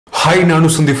Hi ನಾನು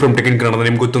Sandeep from tech in Kannada.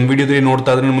 ನಿಮ್ಗೆ ಗೊತ್ತೊಂದು ವಿಡಿಯೋದಲ್ಲಿ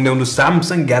ನೋಡ್ತಾ ಇದ್ರೆ ಮುಂದೆ ಒಂದು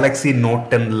Samsung Galaxy note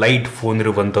 10 light phone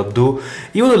ಇರುವಂಥದ್ದು.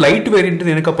 ಈ ಒಂದು ಲೈಟ್ ವೇರಿಯಂಟ್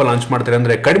ಏನಕ್ಕಪ್ಪ ಲಾಂಚ್ ಮಾಡ್ತಾರೆ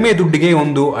ಅಂದರೆ ಕಡಿಮೆ ದುಡ್ಡಿಗೆ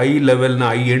ಒಂದು ಲೆವೆಲ್ನ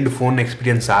ಎಂಡ್ ಫೋನ್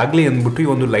ಎಕ್ಸ್ಪೀರಿಯನ್ಸ್ ಆಗಲಿ ಅಂದ್ಬಿಟ್ಟು ಈ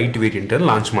ಒಂದು ಲೈಟ್ ವೇರಿಯಂಟ್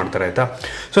ಲಾಂಚ್ ಮಾಡ್ತಾರೆ ಆಯ್ತಾ.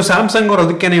 ಸೊ ಸ್ಯಾಮ್ಸಂಗ್ ಅವರು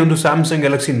ಅದಕ್ಕೇನೆ ಒಂದು ಸ್ಯಾಮ್ಸಂಗ್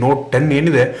ಗ್ಯಾಲಕ್ಸಿ ನೋಟ್ 10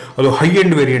 ಏನಿದೆ ಅದು ಹೈ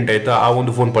ಎಂಡ್ ವೇರಿಯಂಟ್ ಆಯ್ತಾ. ಆ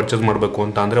ಒಂದು ಫೋನ್ ಪರ್ಚೇಸ್ ಮಾಡಬೇಕು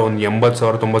ಅಂತ ಅಂದರೆ ಒಂದು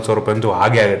 80,000 90,000 ರೂಪಾಯಿ ಅಂತೂ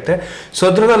ಹಾಗೆ ಆಗುತ್ತೆ. ಸೊ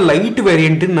ಅದರ ಲೈಟ್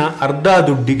ವೇರಿಯಂಟನ್ನು ಅರ್ಧ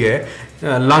ದುಡ್ಡಿಗೆ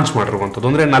ಲಾಂಚ್ ಮಾಡಿರುವಂಥದ್ದು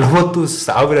ಅಂದರೆ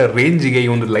 40,000 ರೇಂಜಿಗೆ ಈ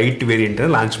ಒಂದು ಲೈಟ್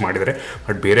ವೇರಿಯಂಟನ್ನು ಲಾಂಚ್ ಮಾಡಿದರೆ.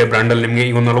 ಬಟ್ ಬೇರೆ ಬ್ರ್ಯಾಂಡಲ್ಲಿ ನಿಮಗೆ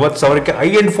ಈ ಒಂದು 40,000ಕ್ಕೆ ಐ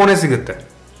ಎಂಡ್ ಫೋನೇ ಸಿಗುತ್ತೆ.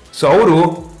 ಸೊ ಅವರು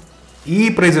ಈ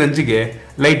ಪ್ರೈಸ್ ರೇಂಜಿಗೆ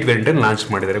ಲೈಟ್ ವೇರಿಯಂಟನ್ನು ಲಾಂಚ್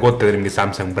ಮಾಡಿದ್ದಾರೆ, ಗೊತ್ತಿದೆ ನಿಮಗೆ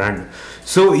ಸ್ಯಾಮ್ಸಂಗ್ ಬ್ರ್ಯಾಂಡ್.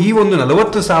 ಸೊ ಈ ಒಂದು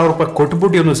 40,000 ರೂಪಾಯಿ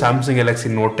ಕೊಟ್ಬಿಟ್ಟು ಒಂದು ಸ್ಯಾಮ್ಸಂಗ್ ಗ್ಯಾಲಕ್ಸಿ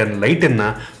ನೋಟ್ 10 ಲೈಟನ್ನು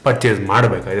ಪರ್ಚೇಸ್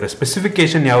ಮಾಡಬೇಕು. ಇದರ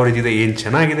ಸ್ಪೆಸಿಫಿಕೇಶನ್ ಯಾವ ರೀತಿ ಇದೆ, ಏನು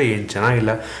ಚೆನ್ನಾಗಿದೆ ಏನು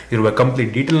ಚೆನ್ನಾಗಿಲ್ಲ ಇರುವ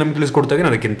ಕಂಪ್ಲೀಟ್ ಡೀಟೇಲ್ ನಮಗೆ ತಿಳಿಸ್ಕೊಡ್ತಾ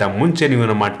ಇದ್ದೀನಿ. ಅದಕ್ಕಿಂತ ಮುಂಚೆ ನೀವು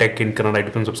ನಮ್ಮ tech in Kannada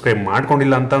YouTube subscribe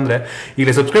ಮಾಡ್ಕೊಂಡಿಲ್ಲ ಅಂತಂದರೆ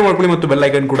ಈಗ ಸಬ್ಸ್ಕ್ರೈಬ್ ಮಾಡ್ಕೊಳ್ಳಿ ಮತ್ತು ಬೆಲ್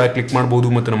ಐಕನ್ ಕೂಡ ಕ್ಲಿಕ್ ಮಾಡ್ಬೋದು.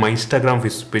 ಮತ್ತು ನಮ್ಮ ಇನ್ಸ್ಟಾಗ್ರಾಮ್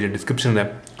ಫೇಸ್ಬುಕ್ ಪೇಜ್ ಡಿಸ್ಕ್ರಿಪ್ಷನ್ ಇದೆ,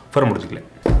 ಫಾಲೋ ಮಾಡೋದಿಲ್ಲ.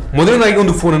 ಮೊದಲನೇದಾಗಿ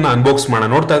ಒಂದು ಫೋನನ್ನು ಅನ್ಬಾಕ್ಸ್ ಮಾಡೋಣ.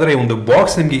 ನೋಡ್ತಾ ಇದ್ರೆ ಒಂದು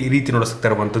ಬಾಕ್ಸ್ ನಿಮಗೆ ಈ ರೀತಿ ನೋಡಿಸ್ತಾ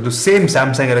ಇರುವಂಥದ್ದು ಸೇಮ್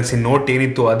ಸ್ಯಾಮ್ಸಂಗ್ ಗ್ಯಾಲಕ್ಸಿ ನೋಟ್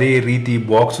ಏನಿತ್ತು ಅದೇ ರೀತಿ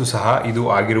ಬಾಕ್ಸು ಸಹ ಇದು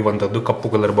ಆಗಿರುವಂಥದ್ದು. ಕಪ್ಪು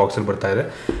ಕಲರ್ ಬಾಕ್ಸಲ್ಲಿ ಬರ್ತಾ ಇದೆ.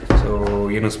 ಸೊ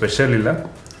ಏನು ಸ್ಪೆಷಲ್ ಇಲ್ಲ.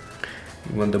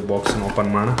 ಈ ಒಂದು ಬಾಕ್ಸನ್ನು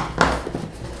ಓಪನ್ ಮಾಡೋಣ.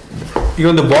 ಈ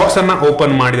ಒಂದು ಬಾಕ್ಸನ್ನು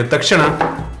ಓಪನ್ ಮಾಡಿದ ತಕ್ಷಣ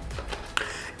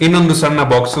ಇನ್ನೊಂದು ಸಣ್ಣ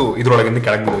ಬಾಕ್ಸು ಇದರೊಳಗಿಂದ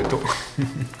ಕೆಳಗೆ ಹೋಯಿತು.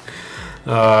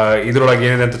 ಇದರೊಳಗೆ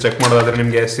ಏನಿದೆ ಅಂತ ಚೆಕ್ ಮಾಡೋದಾದ್ರೆ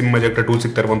ನಿಮಗೆ ಸಿಮ್ ಎಜೆಕ್ಟರ್ ಟೂಲ್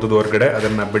ಸಿಗ್ತಾ ಇರುವಂಥದ್ದು ಹೊರಗಡೆ.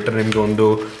 ಅದನ್ನು ಬಿಟ್ಟರೆ ನಿಮಗೆ ಒಂದು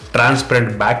ಟ್ರಾನ್ಸ್ಪರೆಂಟ್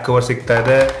ಬ್ಯಾಕ್ ಕವರ್ ಸಿಗ್ತಾ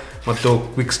ಇದೆ ಮತ್ತು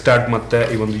ಕ್ವಿಕ್ ಸ್ಟಾರ್ಟ್ ಮತ್ತು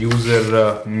ಈ ಒಂದು ಯೂಸರ್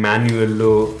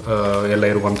ಮ್ಯಾನ್ಯುಯಲ್ಲು ಎಲ್ಲ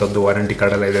ಇರುವಂಥದ್ದು, ವಾರಂಟಿ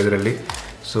ಕಾರ್ಡ್ ಎಲ್ಲ ಇದೆ ಇದರಲ್ಲಿ.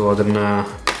 ಸೊ ಅದನ್ನು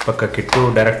ಪಕ್ಕಕ್ಕಿಟ್ಟು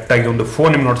ಡೈರೆಕ್ಟಾಗಿ ಒಂದು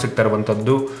ಫೋನ್ ನಿಮ್ಗೆ ನೋಡಿ ಸಿಗ್ತಾ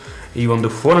ಇರುವಂಥದ್ದು. ಈ ಒಂದು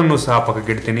ಫೋನನ್ನು ಸಹ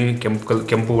ಪಕ್ಕಕ್ಕೆ ಇಡ್ತೀನಿ.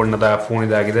 ಕೆಂಪು ಬಣ್ಣದ ಫೋನ್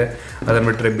ಇದಾಗಿದೆ. ಅದನ್ನು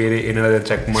ಬಿಟ್ಟರೆ ಬೇರೆ ಏನಾದರೂ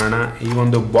ಚೆಕ್ ಮಾಡೋಣ. ಈ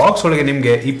ಒಂದು ಬಾಕ್ಸ್ ಒಳಗೆ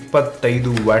ನಿಮಗೆ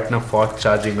 25 ವ್ಯಾಟ್ನ ಫಾಸ್ಟ್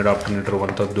ಚಾರ್ಜಿಂಗ್ ಅಡಾಪ್ಟರ್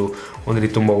ಇಟ್ಟಿರುವಂಥದ್ದು ಒಂದು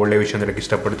ರೀತಿ ತುಂಬ ಒಳ್ಳೆಯ ವಿಷಯ ಅಂತ ಹೇಳಕ್ಕೆ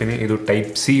ಇಷ್ಟಪಡ್ತೀನಿ. ಇದು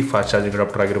type C fast charging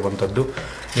adapter ಆಗಿರುವಂಥದ್ದು.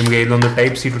 ನಿಮಗೆ ಇಲ್ಲೊಂದು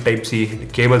type C to type C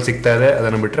cable ಸಿಗ್ತಾ ಇದೆ.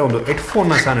 ಅದನ್ನು ಬಿಟ್ಟರೆ ಒಂದು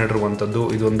ಹೆಡ್ಫೋನ್ನ ಸಹ ನೀಡಿರುವಂಥದ್ದು.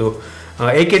 ಇದೊಂದು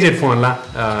AKG ಹೆಡ್ಫೋನ್ ಅಲ್ಲ,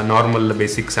 ನಾರ್ಮಲ್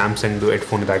ಬೇಸಿಕ್ ಸ್ಯಾಮ್ಸಂಗ್ದು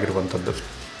ಹೆಡ್ಫೋನ್ ಇದಾಗಿರುವಂಥದ್ದು.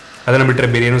 ಅದನ್ನು ಬಿಟ್ಟರೆ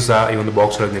ಬೇರೆ ಏನೂ ಸಹ ಈ ಒಂದು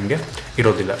ಬಾಕ್ಸ್ ಒಳಗೆ ನಿಮಗೆ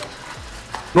ಇರೋದಿಲ್ಲ.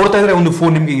 ನೋಡ್ತಾ ಇದ್ರೆ ಒಂದು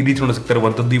ಫೋನ್ ನಿಮಗೆ ಈ ರೀತಿ ನೋಡಿ ಸಿಗ್ತಾ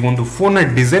ಇರುವಂಥದ್ದು. ಈ ಒಂದು ಫೋನ್ನ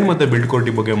ಡಿಸೈನ್ ಮತ್ತು ಬಿಲ್ಡ್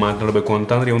ಕ್ವಾಲಿಟಿ ಬಗ್ಗೆ ಮಾತನಾಡಬೇಕು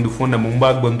ಅಂತಂದರೆ ಈ ಒಂದು ಫೋನ್ನ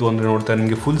ಮುಂಭಾಗ ಬಂತು ಅಂದರೆ ನೋಡ್ತಾ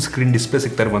ನಿಮಗೆ ಫುಲ್ ಸ್ಕ್ರೀನ್ ಡಿಸ್ಪ್ಲೇ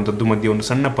ಸಿಗ್ತಾ ಇರುವಂಥದ್ದು. ಮಧ್ಯೆ ಒಂದು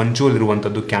ಸಣ್ಣ ಪಂಚೋಲ್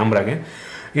ಇರುವಂಥದ್ದು ಕ್ಯಾಮ್ರಾಗೆ.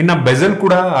 ಇನ್ನು ಬೆಜಲ್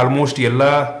ಕೂಡ ಆಲ್ಮೋಸ್ಟ್ ಎಲ್ಲ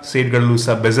ಸೈಡ್ಗಳಲ್ಲೂ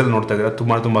ಸಹ ಬೆಜಲ್ ನೋಡ್ತಾ ಇದ್ದಾರೆ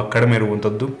ತುಂಬ ಕಡಿಮೆ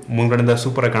ಇರುವಂಥದ್ದು. ಮುಂದ್ಗಡೆಯಿಂದ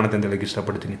ಸೂಪರಾಗಿ ಕಾಣುತ್ತೆ ಅಂತ ಹೇಳಕ್ಕೆ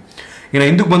ಇಷ್ಟಪಡ್ತೀನಿ. ಇನ್ನು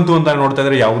ಹಿಂದಕ್ಕೆ ಬಂತು ಅಂತ ನೋಡ್ತಾ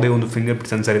ಇದ್ರೆ ಯಾವುದೇ ಒಂದು ಫಿಂಗರ್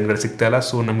ಪ್ರಿಂಟ್ ಸೆನ್ಸರ್ ಹಿಂದ್ಗಡೆ ಸಿಗ್ತಾ ಇಲ್ಲ.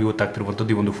 ಸೊ ನಮಗೆ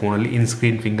ಗೊತ್ತಾಗ್ತಿರುವಂಥದ್ದು ಈ ಒಂದು ಫೋನಲ್ಲಿ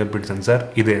ಇನ್ಸ್ಕ್ರೀನ್ ಫಿಂಗರ್ ಪ್ರಿಂಟ್ ಸೆನ್ಸರ್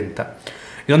ಇದೆ ಅಂತ.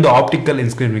 ಇದೊಂದು ಆಪ್ಟಿಕಲ್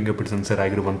ಇನ್ಸ್ಕ್ರೀನ್ ಫಿಂಗರ್ ಪ್ರಿಂಟ್ ಸೆನ್ಸರ್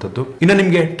ಆಗಿರುವಂಥದ್ದು. ಇನ್ನು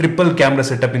ನಿಮಗೆ ಟ್ರಿಪಲ್ ಕ್ಯಾಮ್ರಾ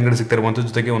ಸೆಟಪ್ ಹಿಂದ್ಗಡೆ ಸಿಗ್ತಾ ಇರುವಂಥದ್ದು,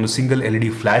 ಜೊತೆಗೆ ಒಂದು ಸಿಂಗಲ್ LED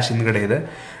ಫ್ಲಾಶ್ ಹಿಂದ್ಗಡೆ ಇದೆ.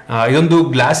 ಇದೊಂದು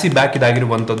ಗ್ಲಾಸಿ ಬ್ಯಾಕ್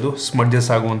ಇದಾಗಿರುವಂಥದ್ದು. ಸ್ಮಡ್ಜಸ್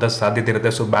ಆಗುವಂಥ ಸಾಧ್ಯತೆ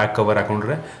ಇರುತ್ತೆ. ಸೊ ಬ್ಯಾಕ್ ಕವರ್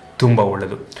ಹಾಕೊಂಡ್ರೆ ತುಂಬ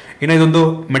ಒಳ್ಳೆಯದು. ಇನ್ನು ಇದೊಂದು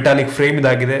ಮೆಟಾಲಿಕ್ ಫ್ರೇಮ್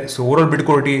ಇದಾಗಿದೆ. ಸೊ ಓವರಾಲ್ ಬಿಲ್ಡ್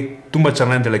ಕ್ವಾಲಿಟಿ ತುಂಬ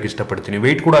ಚೆನ್ನಾಗಿ ಅಂತ ಹೇಳಕ್ಕೆ ಇಷ್ಟಪಡ್ತೀನಿ.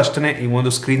 ವೆಯ್ಟ್ ಕೂಡ ಅಷ್ಟೇ. ಈ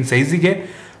ಒಂದು ಸ್ಕ್ರೀನ್ ಸೈಜಿಗೆ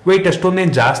ವೆಯ್ಟ್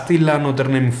ಅಷ್ಟೊಂದೇನು ಜಾಸ್ತಿ ಇಲ್ಲ ಅನ್ನೋ ಥರ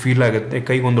ನಿಮ್ಗೆ ಫೀಲ್ ಆಗುತ್ತೆ.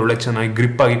 ಕೈಗೆ ಒಂದು ಒಳ್ಳೆ ಚೆನ್ನಾಗಿ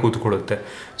ಗ್ರಿಪ್ ಆಗಿ ಕೂತ್ಕೊಳ್ಳುತ್ತೆ.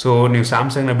 ಸೊ ನೀವು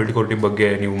ಸ್ಯಾಮ್ಸಂಗ್ನ ಬಿಲ್ಡ್ ಕ್ವಾಲಿಟಿ ಬಗ್ಗೆ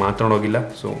ನೀವು ಮಾತಾಡೋಗಿಲ್ಲ.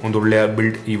 ಸೊ ಒಂದು ಒಳ್ಳೆಯ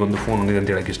ಬಿಲ್ಡ್ ಈ ಒಂದು ಫೋನ್ ಹೊಂದಿದೆ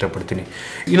ಅಂತ ಹೇಳಕ್ಕೆ ಇಷ್ಟಪಡ್ತೀನಿ.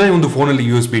 ಇನ್ನು ಈ ಒಂದು ಫೋನಲ್ಲಿ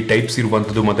USB ಟೈಪ್ಸ್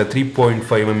ಇರುವಂಥದ್ದು ಮತ್ತು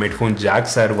 3.5mm ಹೆಡ್ಫೋನ್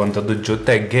ಜಾಕ್ಸ್ ಇರುವಂಥದ್ದು,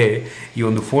 ಜೊತೆಗೆ ಈ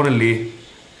ಒಂದು ಫೋನಲ್ಲಿ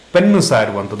ಪೆನ್ನು ಸಹ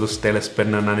ಇರುವಂಥದ್ದು. ಸ್ಟೈಲಸ್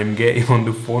ಪೆನ್ನನ್ನು ನಿಮಗೆ ಈ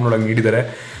ಒಂದು ಫೋನ್ ಒಳಗೆ ನೀಡಿದ್ದಾರೆ.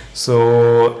 ಸೊ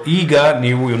ಈಗ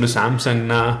ನೀವು ಈ ಒಂದು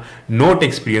ಸ್ಯಾಮ್ಸಂಗ್ನ ನೋಟ್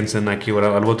ಎಕ್ಸ್ಪೀರಿಯನ್ಸನ್ನು ಕೇವಲ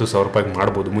 40,000 ರೂಪಾಯಿಗೆ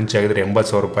ಮಾಡ್ಬೋದು. ಮುಂಚೆ ಆಗಿದ್ರೆ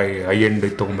 80,000 ರೂಪಾಯಿ ಹೈ ಎಂಡ್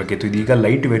ತೊಗೊಬೇಕಿತ್ತು. ಇದೀಗ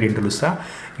ಲೈಟ್ ವೇರಿಯಂಟಲ್ಲೂ ಸಹ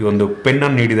ಈ ಒಂದು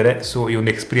ಪೆನ್ನನ್ನು ನೀಡಿದ್ದಾರೆ. ಸೊ ಈ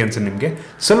ಒಂದು ಎಕ್ಸ್ಪೀರಿಯನ್ಸ್ ನಿಮಗೆ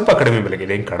ಸ್ವಲ್ಪ ಕಡಿಮೆ ಬೆಲೆಗೆ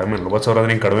ಇದೆ. ಹೆಂಗೆ ಕಡಿಮೆ 40,000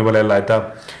 ಅಂದರೆ ಹೆಂಗೆ ಕಡಿಮೆ ಬೆಲೆ ಎಲ್ಲ ಆಯಿತಾ,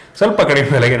 ಸ್ವಲ್ಪ ಕಡಿಮೆ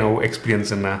ಬೆಲೆಗೆ ನಾವು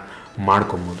ಎಕ್ಸ್ಪೀರಿಯನ್ಸನ್ನು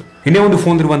ಮಾಡ್ಕೊಬೋದು. ಇನ್ನೇ ಒಂದು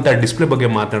ಫೋನ್ ಇರುವಂಥ ಡಿಸ್ಪ್ಲೇ ಬಗ್ಗೆ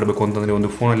ಮಾತನಾಡಬೇಕು ಅಂತಂದರೆ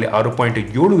ಒಂದು ಫೋನಲ್ಲಿ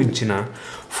 6.7 ಇಂಚಿನ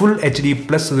ಫುಲ್ HD+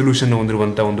 ರೆಸಲ್ಯೂಷನ್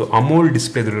ಹೊಂದಿರುವಂಥ ಒಂದು ಅಮೋಲ್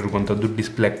ಡಿಸ್ಪ್ಲೇ ಇರುವಂಥದ್ದು.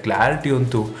 ಡಿಸ್ಪ್ಲೇ ಕ್ಲಾರಿಟಿ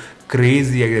ಅಂತೂ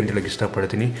ಕ್ರೇಜಿಯಾಗಿದೆ ಅಂತ ಹೇಳಕ್ಕೆ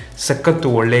ಇಷ್ಟಪಡ್ತೀನಿ. ಸಖತ್ತು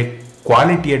ಒಳ್ಳೆ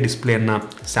ಕ್ವಾಲಿಟಿಯ ಡಿಸ್ಪ್ಲೇಯನ್ನು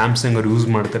ಸ್ಯಾಮ್ಸಂಗ್ ಅವರು ಯೂಸ್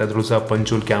ಮಾಡ್ತಾರೆ. ಅದರಲ್ಲೂ ಸಹ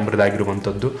ಪಂಚೋಲ್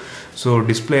ಕ್ಯಾಮ್ರದಾಗಿರುವಂಥದ್ದು. ಸೊ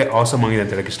ಡಿಸ್ಪ್ಲೇ ಆಸಮ್ ಆಗಿದೆ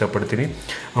ಅಂತ ಹೇಳಕ್ಕೆ ಇಷ್ಟಪಡ್ತೀನಿ.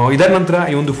 ಇದರ ನಂತರ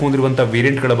ಈ ಒಂದು ಫೋನ್ ಇರುವಂಥ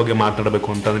ವೇರಿಯಂಟ್ಗಳ ಬಗ್ಗೆ ಮಾತನಾಡಬೇಕು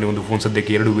ಅಂತಂದರೆ ಒಂದು ಫೋನ್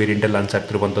ಸದ್ಯಕ್ಕೆ 2 ವೇರಿಯಂಟಲ್ಲಿ ಲಾಂಚ್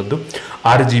ಆಗ್ತಿರುವಂಥದ್ದು.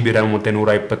 6GB RAM ಮತ್ತು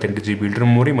 128GB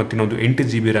ಇಂಟರ್ನಲ್ ಮೆಮೊರಿ, ಮತ್ತು ಇನ್ನೊಂದು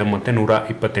 8GB RAM ಮತ್ತು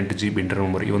 128GB ಇಂಟರ್ನಲ್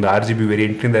ಮೆಮೊರಿ. ಈ ಒಂದು 6GB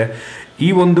ವೇರಿಯಂಟಿಂದ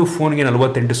ಈ ಒಂದು ಫೋನ್ಗೆ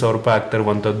 48,000 ರೂಪಾಯಿ ಆಗ್ತಾ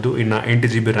ಇರುವಂಥದ್ದು. ಇನ್ನು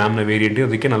 8GB RAM ವೇರಿಯಂಟ್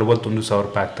ಅದಕ್ಕೆ 41,000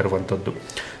 ರೂಪಾಯಿ ಆಗ್ತಾ ಇರುವಂಥದ್ದು.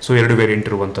 ಸೊ 2 ವೇರಿಯಂಟ್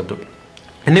ಇರುವಂಥದ್ದು.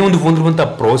 ಇನ್ನೇ ಒಂದು ಫೋನ್ ಇರುವಂಥ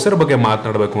ಪ್ರೊಸೆಸರ್ ಬಗ್ಗೆ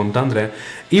ಮಾತನಾಡಬೇಕು ಅಂತಂದರೆ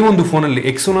ಈ ಒಂದು ಫೋನಲ್ಲಿ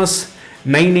Exynos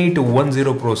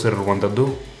 9810 ಪ್ರೊಸೆಸರ್ ಇರುವಂಥದ್ದು.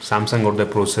 ಸ್ಯಾಮ್ಸಂಗ್ ಅವ್ರದ್ದೇ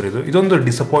ಪ್ರೊಸೆಸರ್ ಇದು. ಇದೊಂದು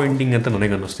ಡಿಸಪಾಯಿಂಟಿಂಗ್ ಅಂತ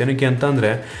ನನಗೆ ಅನ್ನಿಸ್ತು. ಏನಕ್ಕೆ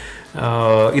ಅಂತಂದರೆ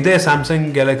ಇದೇ ಸ್ಯಾಮ್ಸಂಗ್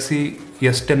ಗ್ಯಾಲಕ್ಸಿ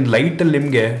S10 ಲೈಟಲ್ಲಿ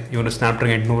ನಿಮಗೆ ಈ ಒಂದು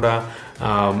ಸ್ನ್ಯಾಪ್ಡ್ರ್ಯಾಗನ್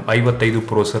 55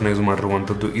 ಪ್ರೋಸರ್ನ ಯೂಸ್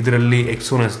ಮಾಡಿರುವಂಥದ್ದು. ಇದರಲ್ಲಿ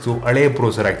ಎಕ್ಸೋನಸ್ದು ಹಳೆಯ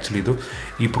ಪ್ರೋಸರ್ ಆ್ಯಕ್ಚುಲಿ ಇದು.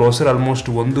 ಈ ಪ್ರೋಸರ್ ಆಲ್ಮೋಸ್ಟ್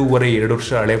 1.5-2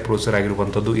 ವರ್ಷ ಹಳೆಯ ಪ್ರೋಸರ್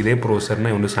ಆಗಿರುವಂಥದ್ದು. ಇದೇ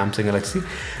ಪ್ರೋಸರ್ನ ಒಂದು ಸ್ಯಾಮ್ಸಂಗ್ ಗ್ಯಾಲಕ್ಸಿ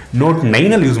Note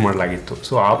 9 ಯೂಸ್ ಮಾಡಲಾಗಿತ್ತು.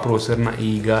 ಸೊ ಆ ಪ್ರೋಸರ್ನ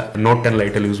ಈಗ Note 10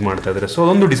 Lite ಯೂಸ್ ಮಾಡ್ತಾ ಇದ್ದಾರೆ. ಸೊ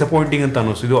ಅದೊಂದು ಡಿಸಪಾಯಿಂಟಿಂಗ್ ಅಂತ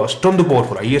ಅನ್ನಿಸ್ತು. ಇದು ಅಷ್ಟೊಂದು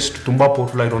ಪವರ್ಫುಲ್, ತುಂಬ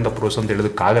ಪವರ್ಫುಲ್ ಆಗಿರುವಂಥ ಪ್ರೋಸರ್ ಅಂತ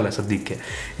ಹೇಳೋದಕ್ಕಾಗಲ್ಲ ಸದ್ಯಕ್ಕೆ,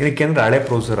 ಏನಕ್ಕೆ ಅಂದರೆ ಹಳೆ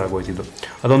ಪ್ರೋಸರ್ ಆಗೋಯ್ತಿದ್ದು.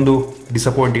 ಅದೊಂದು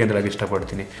ಡಿಸಪಾಯಿಂಟಿಂಗ್ ಅಂತ ಹೇಳಕ್ಕೆ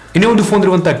ಇಷ್ಟಪಡ್ತೀನಿ. ಇನ್ನೇ ಒಂದು ಫೋನ್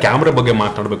ಇರುವಂಥ ಕ್ಯಾಮ್ರಾ ಬಗ್ಗೆ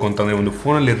ಮಾತನಾಡಬೇಕು ಅಂತಂದರೆ, ಒಂದು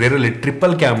ಫೋನಲ್ಲಿ ರೇರಲ್ಲಿ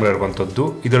ಟ್ರಿಪಲ್ ಕ್ಯಾಮ್ರಾ ಇರುವಂಥದ್ದು.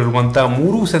 ಇದರಲ್ಲಿರುವಂಥ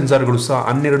 3 ಸೆನ್ಸಾರ್ಗಳು ಸಹ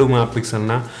 12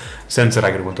 ಮೆಗಾಪಿಕ್ಸೆಲ್ನ ಸೆನ್ಸರ್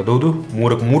ಆಗಿರುವಂಥದ್ದು. ಹೌದು,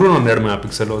 12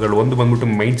 ಮೆಗಾಪಿಕ್ಸೆಲ್. ಅದರಲ್ಲಿ ಒಂದು ಬಂದ್ಬಿಟ್ಟು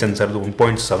main ಸೆನ್ಸರ್ದು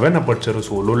 1.7 ಅಪರ್ಚರು.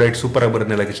 So low light super ಆಗಿ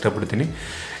ಬರೋದನ್ನ ಹೇಳಕ್ಕೆ ಇಷ್ಟಪಡ್ತೀನಿ.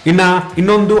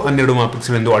 ಇನ್ನೊಂದು 12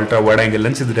 ಮೆಗಾಪಿಕ್ಸೆಲ್ ಎಂದು ಅಲ್ಟ್ರಾ ವೈಡ್ ಆ್ಯಂಗಲ್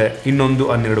ಲೆನ್ಸ್ ಇದ್ರೆ, ಇನ್ನೊಂದು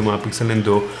 12 ಮೆಗಾಪಿಕ್ಸೆಲ್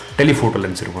ಎಂದು ಟೆಲಿಫೋಟೋ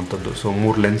ಲೆನ್ಸ್ ಇರುವಂಥದ್ದು. So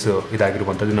 3 lens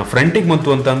ಇದಾಗಿರುವಂಥದ್ದು. ಇನ್ನು ಫ್ರಂಟಿಗೆ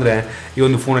ಬಂತು ಅಂತಂದರೆ, ಈ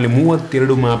ಒಂದು ಫೋನಲ್ಲಿ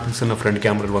 32 ಮೆಗಾಪಿಕ್ಸೆಲ್ನ ಫ್ರಂಟ್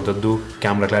ಕ್ಯಾಮ್ರಾ ಇರುವಂಥದ್ದು.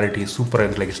 ಕ್ಯಾಮ್ರಾ ಕ್ಲಾರಿಟಿ ಸೂಪರ್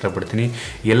ಅಂತ ಹೇಳಕ್ಕೆ ಇಷ್ಟಪಡ್ತೀನಿ.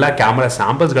 ಎಲ್ಲ ಕ್ಯಾಮ್ರಾ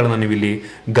ಸ್ಯಾಂಪಲ್ಸ್ಗಳನ್ನ ನೀವು ಇಲ್ಲಿ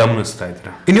ಗಮನಿಸ್ತಾ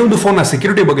ಇದ್ದೀರಾ. ಇನ್ನೊಂದು ಫೋನ್ನ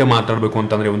ಸೆಕ್ಯೂರಿಟಿ ಬಗ್ಗೆ ಮಾತಾಡಬೇಕು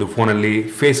ಅಂತಂದರೆ, ಒಂದು ಫೋನಲ್ಲಿ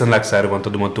ಫೇಸ್ ಅನ್ಲಾಕ್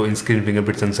ಇರುವಂಥದ್ದು ಮತ್ತು ಇನ್ಸ್ಕ್ರೀನ್ ಫಿಂಗರ್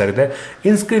ಪ್ರಿಂಟ್ ಸೆನ್ಸರ್ ಇದೆ.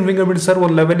 ಇನ್ಸ್ಕ್ರೀನ್ ಫಿಂಗರ್ ಪ್ರಿಂಟ್ ಸರ್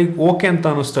ಒಂದು ಲೆವೆಲಿಗೆ ಓಕೆ ಅಂತ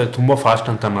ಅನ್ನಿಸ್ತಾ ಇದೆ, ತುಂಬ ಫಾಸ್ಟ್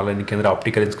ಅಂತ ಅನ್ನಲ್ಲ. ಏಕೆಂದರೆ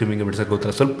ಆಪ್ಟಿಕಲ್ ಇನ್ಸ್ಕ್ರೀನ್ ಫಿಂಗರ್ ಪ್ರಿಂಟ್ ಸರ್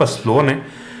ಗೊತ್ತಿಲ್ಲ, ಸ್ವಲ್ಪ ಸ್ಲೋನೇ.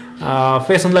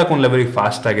 ಫೇಸ್ ಅನ್ಲಾಕ್ ಒಂದು ಲೆವೆಲಿಗೆ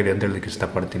ಫಾಸ್ಟ್ ಆಗಿದೆ ಅಂತ ಹೇಳೋದಕ್ಕೆ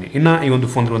ಇಷ್ಟಪಡ್ತೀನಿ. ಇನ್ನು ಈ ಒಂದು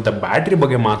ಫೋನ್ ಇರುವಂಥ ಬ್ಯಾಟ್ರಿ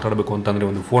ಬಗ್ಗೆ ಮಾತಾಡಬೇಕು ಅಂತಂದರೆ,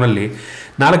 ಒಂದು ಫೋನಲ್ಲಿ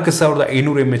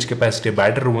 4500 mAh ಕೆಪಾಸಿಟಿ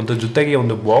ಬ್ಯಾಟ್ರಿ ಇರುವಂಥ ಜೊತೆಗೆ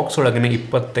ಒಂದು ಬಾಕ್ಸ್ ಒಳಗನೆ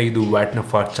 25 ವ್ಯಾಟ್ನ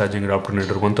ಫಾಸ್ಟ್ ಚಾರ್ಜಿಂಗ್ ಅಡಾಪ್ಟರ್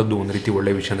ಇರುವಂಥದ್ದು ಒಂದು ರೀತಿ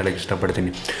ಒಳ್ಳೆ ವಿಷಯ ಅಂತ ಹೇಳಕ್ಕೆ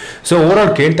ಇಷ್ಟಪಡ್ತೀನಿ. ಸೊ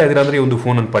ಓವರಾಲ್ ಕೇಳ್ತಾ ಇದ್ದೀರಾ ಅಂದರೆ, ಈ ಒಂದು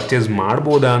ಫೋನನ್ನು ಪರ್ಚೇಸ್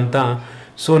ಮಾಡ್ಬೋದಾ ಅಂತ.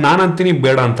 ಸೊ ನಾನು ಅಂತೀನಿ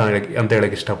ಬೇಡ ಅಂತ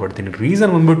ಹೇಳಕ್ಕೆ ಇಷ್ಟಪಡ್ತೀನಿ.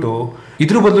 ರೀಸನ್ ಬಂದ್ಬಿಟ್ಟು,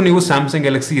 ಇದ್ರ ಬದಲು ನೀವು ಸ್ಯಾಮ್ಸಂಗ್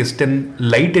ಗ್ಯಾಲಕ್ಸಿ S10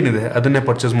 Lite ಏನಿದೆ ಅದನ್ನೇ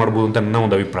ಪರ್ಚೇಸ್ ಮಾಡ್ಬೋದು ಅಂತ ನನ್ನ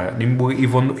ಒಂದು ಅಭಿಪ್ರಾಯ. ನಿಮ್ಗೆ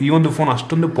ಈ ಒಂದು ಫೋನ್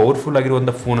ಅಷ್ಟೊಂದು ಪವರ್ಫುಲ್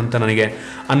ಆಗಿರುವಂಥ ಫೋನ್ ಅಂತ ನನಗೆ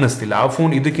ಅನ್ನಿಸ್ತಿಲ್ಲ. ಆ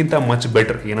ಫೋನ್ ಇದಕ್ಕಿಂತ ಮಚ್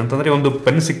ಬೆಟರ್. ಏನಂತಂದರೆ, ಒಂದು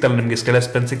ಪೆನ್ ಸಿಗ್ತಲ್ಲ ನಿಮಗೆ,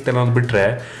 ಸ್ಟೈಲಸ್ ಪೆನ್ ಸಿಗ್ತಲ್ಲ ಅಂತ ಬಿಟ್ಟರೆ,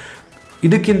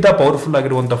 ಇದಕ್ಕಿಂತ ಪವರ್ಫುಲ್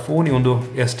ಆಗಿರುವಂಥ ಫೋನ್ ಈ ಒಂದು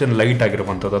S10 Lite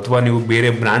ಆಗಿರುವಂಥದ್ದು. ಅಥವಾ ನೀವು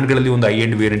ಬೇರೆ ಬ್ರ್ಯಾಂಡ್ಗಳಲ್ಲಿ ಒಂದು ಹೈ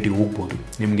ಎಂಡ್ ವೇರಿಯಂಟಿಗೆ ಹೋಗ್ಬೋದು,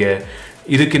 ನಿಮಗೆ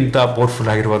ಇದಕ್ಕಿಂತ ಪವರ್ಫುಲ್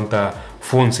ಆಗಿರುವಂಥ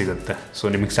ಫೋನ್ ಸಿಗುತ್ತೆ. ಸೊ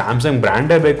ನಿಮಗೆ ಸ್ಯಾಮ್ಸಂಗ್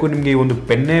ಬ್ರ್ಯಾಂಡೇ ಬೇಕು, ನಿಮಗೆ ಈ ಒಂದು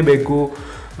ಪೆನ್ನೇ ಬೇಕು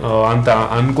ಅಂತ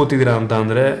ಅನ್ಕೋತಿದ್ದೀರಾ ಅಂತ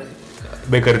ಅಂದರೆ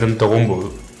ಬೇಕಾದ್ರೆ ಇದನ್ನು ತೊಗೊಬೋದು.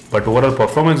 ಬಟ್ ಓವರಾಲ್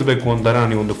ಪರ್ಫಾರ್ಮೆನ್ಸ್ ಬೇಕು ಅಂತಾರೆ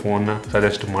ನಾನು ಈ ಒಂದು ಫೋನ್ನ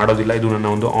ಸಜೆಸ್ಟ್ ಮಾಡೋದಿಲ್ಲ. ಇದು ನನ್ನ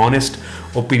ಒಂದು ಆನೆಸ್ಟ್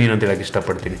ಒಪಿನಿಯನ್ ಅಂತ ಹೇಳಕ್ಕೆ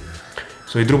ಇಷ್ಟಪಡ್ತೀನಿ.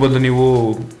 ಸೊ ಇದ್ರ ಬದಲು ನೀವು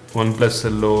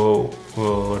OnePlusಲ್ಲೋ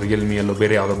ರಿಯಲ್ಮಿಯಲ್ಲೋ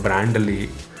ಬೇರೆ ಯಾವುದೋ ಬ್ರ್ಯಾಂಡಲ್ಲಿ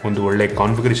ಒಂದು ಒಳ್ಳೆ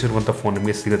ಕಾನ್ಫಿಗರೇಷನ್ ಇರುವಂಥ ಫೋನ್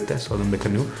ನಿಮಗೆ ಸಿಗುತ್ತೆ. ಸೊ ಅದನ್ನು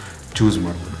ಬೇಕಾದ್ರೆ ನೀವು ಚೂಸ್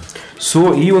ಮಾಡ್ಬೋದು. ಸೊ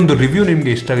ಈ ಒಂದು ರಿವ್ಯೂ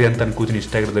ನಿಮಗೆ ಇಷ್ಟ ಆಗಿದೆ ಅಂತ ಅನ್ಕೋತೀನಿ.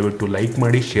 ಇಷ್ಟ ಆಗಿರೋ ದಯವಿಟ್ಟು ಲೈಕ್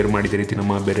ಮಾಡಿ, ಶೇರ್ ಮಾಡಿದ ರೀತಿ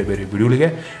ನಮ್ಮ ಬೇರೆ ಬೇರೆ ವಿಡಿಯೋಗಳಿಗೆ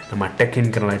ನಮ್ಮ tech in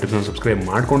Kannada YouTube channel subscribe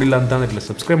ಮಾಡ್ಕೊಂಡಿಲ್ಲ ಅಂತ ಅಂದರೆ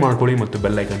ಸಬ್ಸ್ಕ್ರೈಬ್ ಮಾಡ್ಕೊಳ್ಳಿ ಮತ್ತು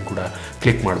ಬೆಲ್ ಐಕನ್ ಕೂಡ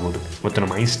ಕ್ಲಿಕ್ ಮಾಡ್ಬೋದು. ಮತ್ತು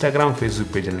ನಮ್ಮ ಇನ್ಸ್ಟಾಗ್ರಾಮ್,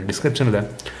 ಫೇಸ್ಬುಕ್ ಪೇಜಲ್ಲಿ ಡಿಸ್ಕ್ರಿಪ್ಷನ್ ಇದೆ,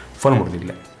 ಫಾಲೋ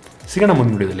ಮಾಡೋದಿಲ್ಲ. ಸಿಗೋಣ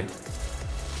ಮುಂದಿನ ವಿಡಿಯೋದಲ್ಲಿ.